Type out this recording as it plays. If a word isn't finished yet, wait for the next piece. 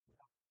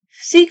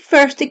Seek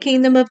first the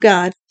kingdom of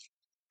God.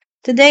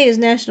 Today is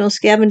National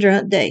Scavenger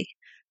Hunt Day.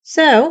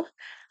 So,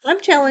 I'm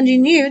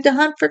challenging you to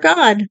hunt for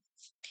God.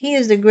 He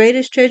is the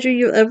greatest treasure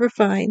you'll ever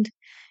find.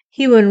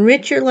 He will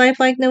enrich your life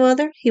like no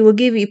other. He will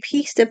give you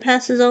peace that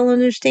passes all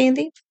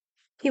understanding.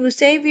 He will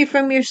save you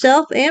from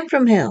yourself and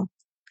from hell.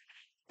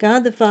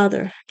 God the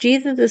Father,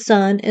 Jesus the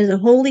Son, and the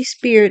Holy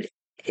Spirit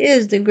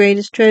is the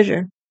greatest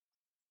treasure.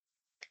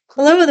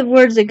 Below are the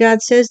words that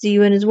God says to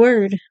you in His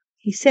Word.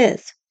 He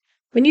says,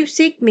 "When you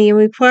seek me and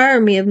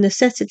require me of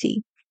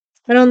necessity,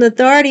 and on the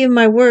authority of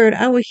my word,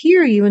 I will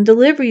hear you and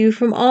deliver you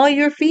from all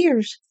your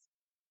fears."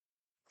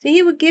 So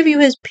He will give you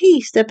His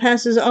peace that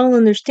passes all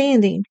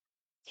understanding.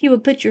 He will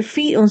put your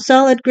feet on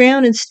solid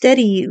ground and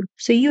steady you,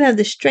 so you have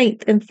the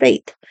strength and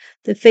faith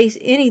to face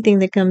anything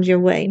that comes your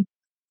way.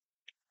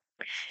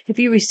 If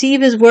you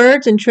receive His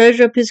words and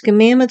treasure up His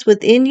commandments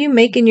within you,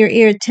 making your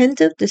ear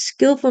attentive to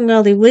skillful and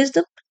godly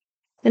wisdom,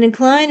 and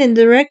incline and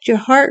direct your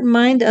heart and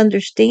mind to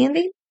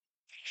understanding,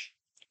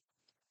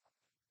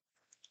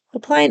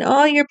 applying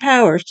all your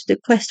powers to the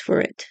quest for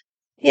it.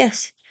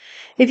 Yes,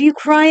 if you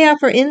cry out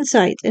for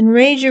insight and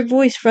raise your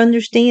voice for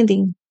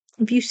understanding,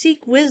 if you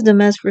seek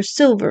wisdom as for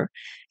silver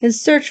and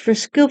search for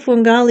skillful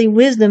and godly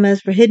wisdom as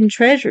for hidden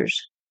treasures,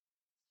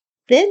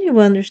 then you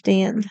will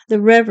understand the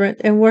reverent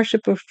and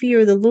worshipful fear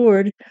of the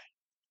Lord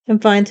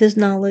and find His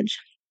knowledge.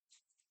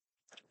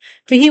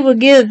 For He will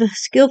give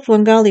skillful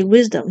and godly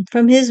wisdom.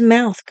 From His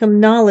mouth come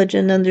knowledge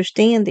and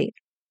understanding.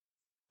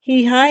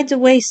 He hides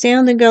away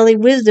sound and godly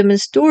wisdom and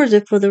stores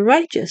it for the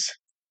righteous.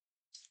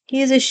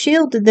 He is a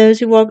shield to those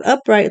who walk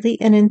uprightly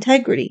and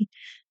integrity,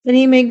 that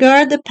He may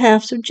guard the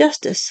paths of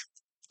justice.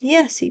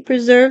 Yes, He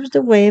preserves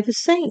the way of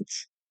His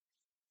saints.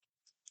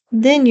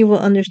 Then you will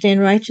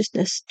understand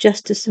righteousness,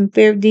 justice, and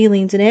fair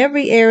dealings in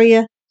every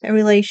area and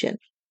relation.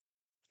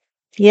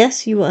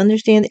 Yes, you will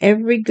understand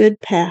every good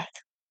path.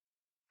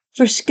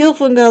 For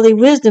skillful and godly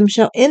wisdom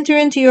shall enter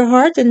into your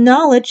heart, and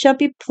knowledge shall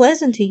be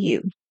pleasant to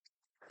you.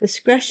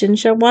 Discretion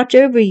shall watch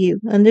over you,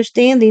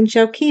 understanding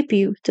shall keep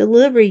you,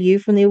 deliver you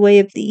from the way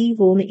of the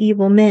evil and the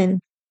evil men.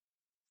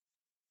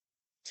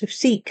 So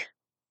seek,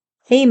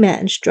 aim at,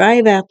 and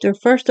strive after,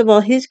 first of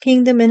all, His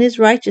kingdom and His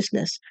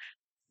righteousness,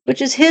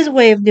 which is His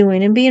way of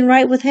doing and being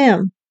right with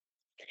Him.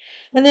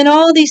 And then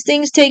all these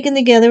things taken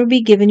together will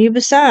be given you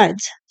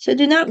besides. So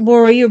do not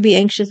worry or be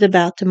anxious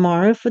about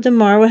tomorrow, for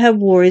tomorrow will have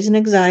worries and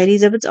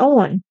anxieties of its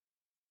own.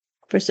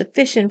 For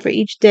sufficient for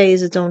each day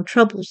is its own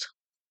troubles.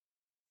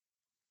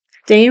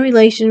 Stay in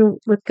relation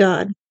with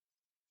God.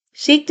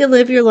 Seek to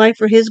live your life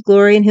for His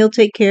glory, and He'll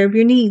take care of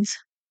your needs.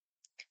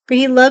 For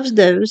He loves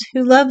those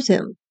who loves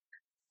Him.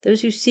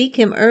 Those who seek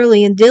Him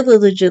early and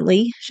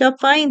diligently shall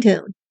find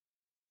Him.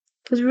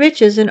 Because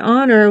riches and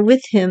honor are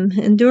with Him,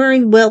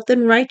 enduring wealth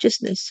and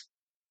righteousness.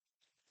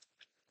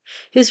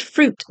 His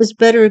fruit is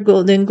better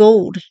than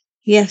gold,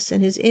 yes,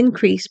 and His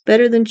increase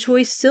better than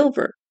choice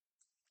silver.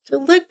 So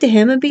look to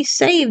Him and be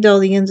saved, all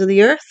the ends of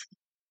the earth.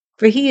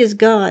 For He is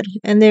God,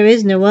 and there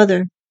is no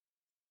other.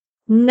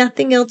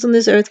 Nothing else on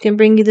this earth can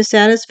bring you the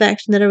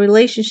satisfaction that a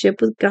relationship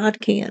with God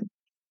can.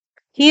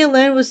 He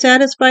alone will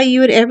satisfy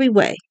you in every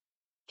way.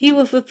 He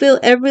will fulfill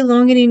every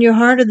longing in your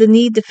heart of the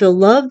need to feel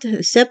loved,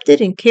 accepted,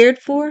 and cared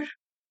for.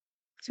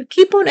 So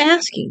keep on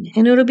asking,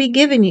 and it'll be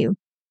given you.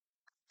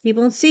 Keep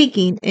on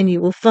seeking, and you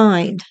will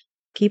find.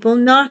 Keep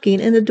on knocking,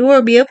 and the door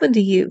will be open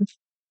to you.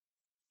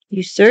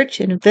 You search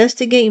and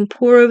investigate and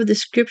pore over the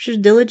Scriptures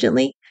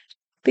diligently,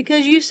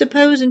 because you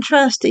suppose and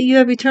trust that you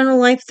have eternal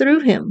life through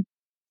Him.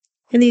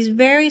 And these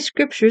very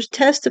Scriptures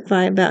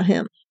testify about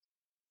Him.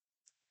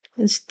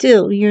 And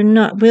still you're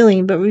not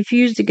willing but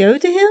refuse to go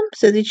to Him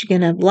so that you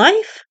can have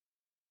life?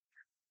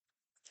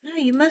 No,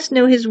 you must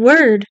know His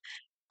Word,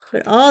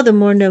 but all the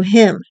more know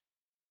Him.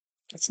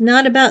 It's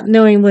not about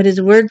knowing what His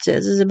Word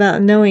says, it's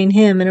about knowing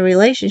Him in a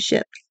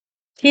relationship.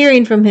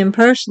 Hearing from Him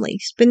personally,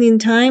 spending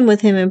time with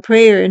Him in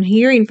prayer, and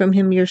hearing from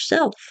Him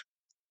yourself.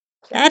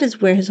 That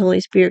is where His Holy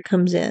Spirit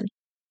comes in.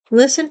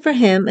 Listen for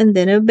Him and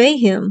then obey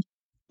Him.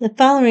 The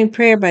following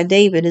prayer by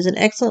David is an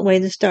excellent way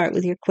to start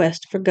with your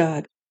quest for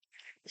God.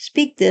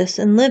 Speak this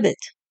and live it.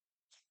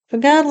 For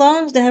God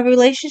longs to have a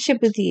relationship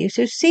with you,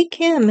 so seek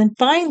Him and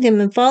find Him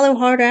and follow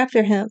hard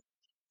after Him,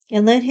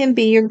 and let Him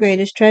be your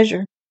greatest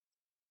treasure.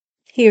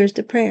 Here's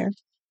the prayer.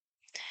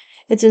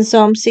 It's in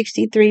Psalm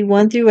 63,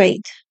 1-8.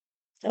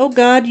 O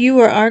God, you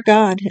are our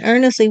God.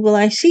 Earnestly will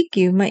I seek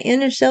you. My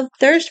inner self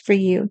thirsts for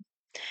you,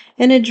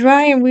 in a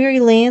dry and weary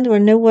land where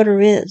no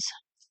water is.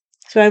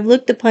 So I've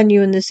looked upon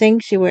you in the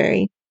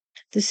sanctuary,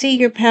 to see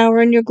your power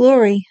and your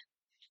glory.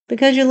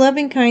 Because your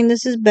loving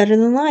kindness is better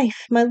than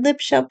life, my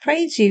lips shall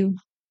praise you.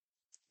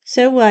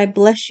 So will I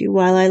bless you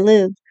while I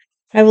live.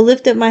 I will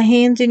lift up my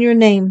hands in your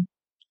name.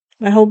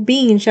 My whole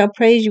being shall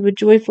praise you with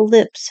joyful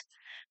lips,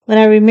 when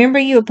I remember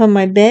you upon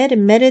my bed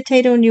and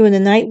meditate on you in the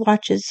night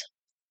watches.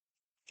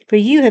 For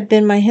you have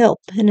been my help,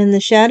 and in the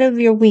shadow of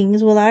your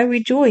wings will I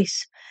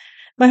rejoice.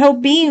 My whole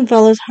being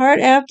follows hard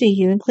after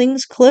you and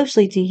clings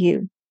closely to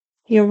you.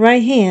 Your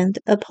right hand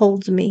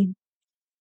upholds me.